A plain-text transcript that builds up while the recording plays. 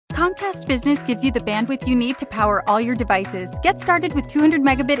Comcast Business gives you the bandwidth you need to power all your devices. Get started with 200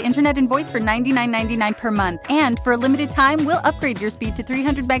 megabit internet and voice for $99.99 per month. And for a limited time, we'll upgrade your speed to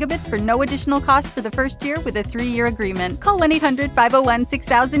 300 megabits for no additional cost for the first year with a 3-year agreement. Call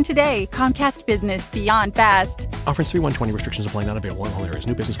 1-800-501-6000 today. Comcast Business, beyond fast. Offer 3120. Restrictions apply. Not available in all areas.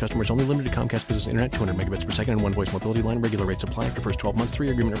 New business customers only. Limited Comcast Business Internet. 200 megabits per second and one voice mobility line. Regular rates apply after first 12 months.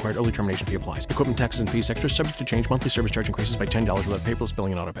 3-year agreement required. Early termination fee applies. Equipment taxes and fees extra. Subject to change. Monthly service charge increases by $10 without paperless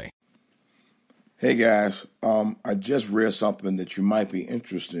billing and autopay. Hey guys, I just read something that you might be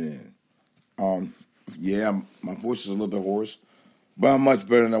interested in. Yeah, my voice is a little bit hoarse, but I'm much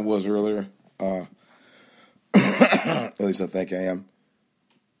better than I was earlier. At least I think I am.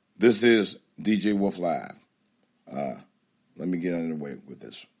 This is DJ Wolf Live. Let me get underway with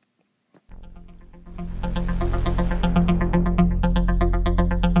this.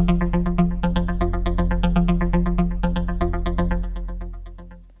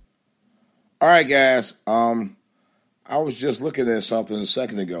 All right, guys. I was just looking at something a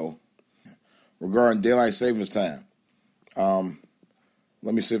second ago regarding daylight savings time.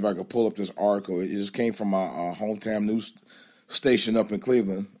 Let me see if I can pull up this article. It just came from my hometown news station up in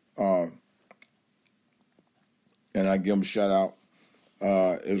Cleveland, and I give them a shout out.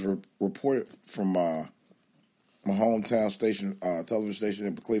 It was reported from my hometown station, television station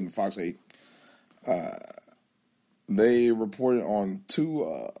in Cleveland, Fox 8. They reported on two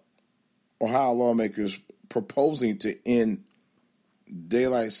Ohio lawmakers proposing to end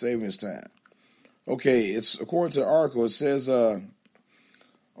daylight savings time. Okay, it's according to the article. It says Ohio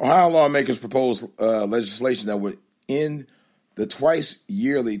lawmakers propose legislation that would end the twice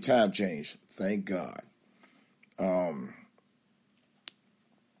yearly time change. Thank God. I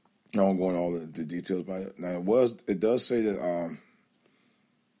won't go into all the details about it. Now it does say that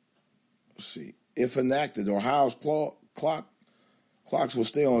let's see, if enacted, Ohio's clocks will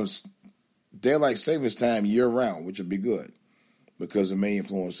stay on daylight savings time year-round, which would be good because it may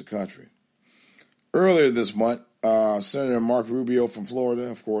influence the country. Earlier this month, Senator Mark Rubio from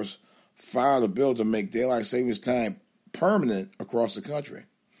Florida, of course, filed a bill to make daylight savings time permanent across the country.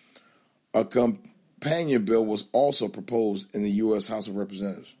 A companion bill was also proposed in the U.S. House of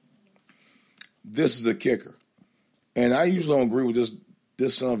Representatives. This is a kicker. And I usually don't agree with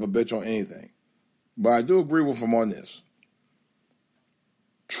this son of a bitch on anything, but I do agree with him on this.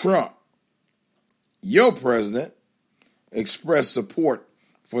 Trump, your president, expressed support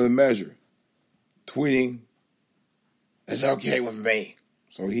for the measure, tweeting, "It's okay with me."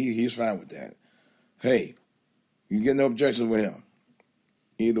 So he's fine with that. Hey, you get no objections with him.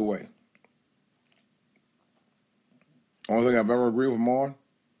 Either way. Only thing I've ever agreed with him on,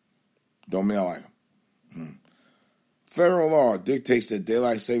 don't mean I like him. Federal law dictates that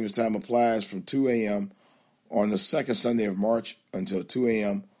daylight savings time applies from 2 a.m. on the second Sunday of March until 2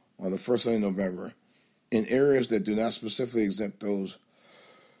 a.m. on the first Sunday of November in areas that do not specifically exempt those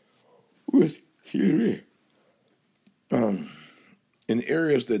in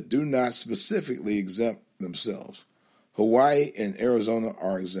areas that do not specifically exempt themselves. Hawaii and Arizona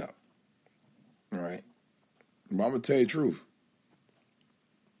are exempt. All right. But I'm going to tell you the truth.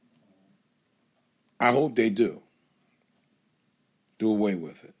 I hope they do away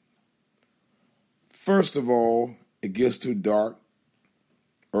with it. First of all, it gets too dark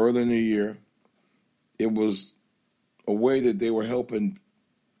early in the year. It was a way that they were helping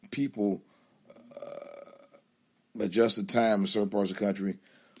people adjust the time in certain parts of the country,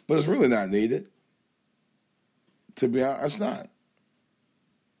 but it's really not needed. To be honest, it's not.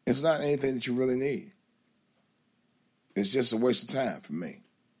 It's not anything that you really need. It's just a waste of time for me.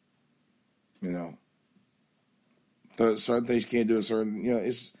 You know, certain things you can't do.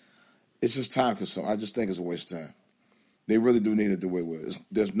 It's just time consuming. I just think it's a waste of time. They really do need to do away with it.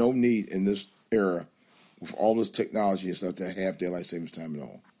 There's no need in this era with all this technology and stuff to have daylight savings time at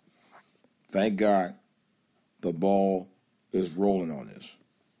all. Thank God the ball is rolling on this.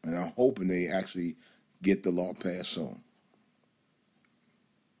 And I'm hoping they actually get the law passed soon.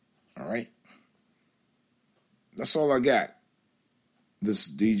 All right? That's all I got. This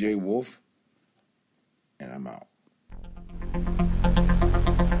is DJ Wolf, and I'm out.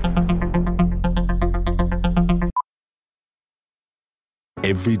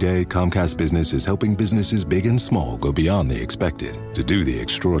 Every day, Comcast Business is helping businesses big and small go beyond the expected to do the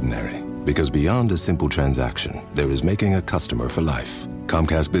extraordinary. Because beyond a simple transaction, there is making a customer for life.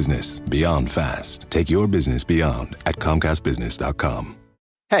 Comcast Business, beyond fast. Take your business beyond at ComcastBusiness.com.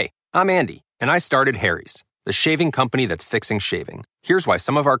 Hey, I'm Andy, and I started Harry's, the shaving company that's fixing shaving. Here's why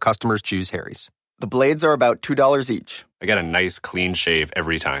some of our customers choose Harry's. The blades are about $2 each. I get a nice, clean shave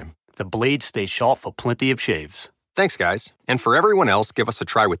every time. The blades stay sharp for plenty of shaves. Thanks, guys. And for everyone else, give us a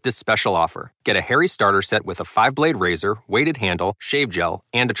try with this special offer. Get a Harry starter set with a 5-blade razor, weighted handle, shave gel,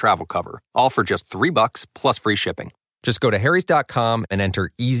 and a travel cover. All for just $3 plus free shipping. Just go to harrys.com and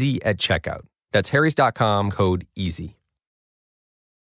enter EASY at checkout. That's harrys.com, code EASY.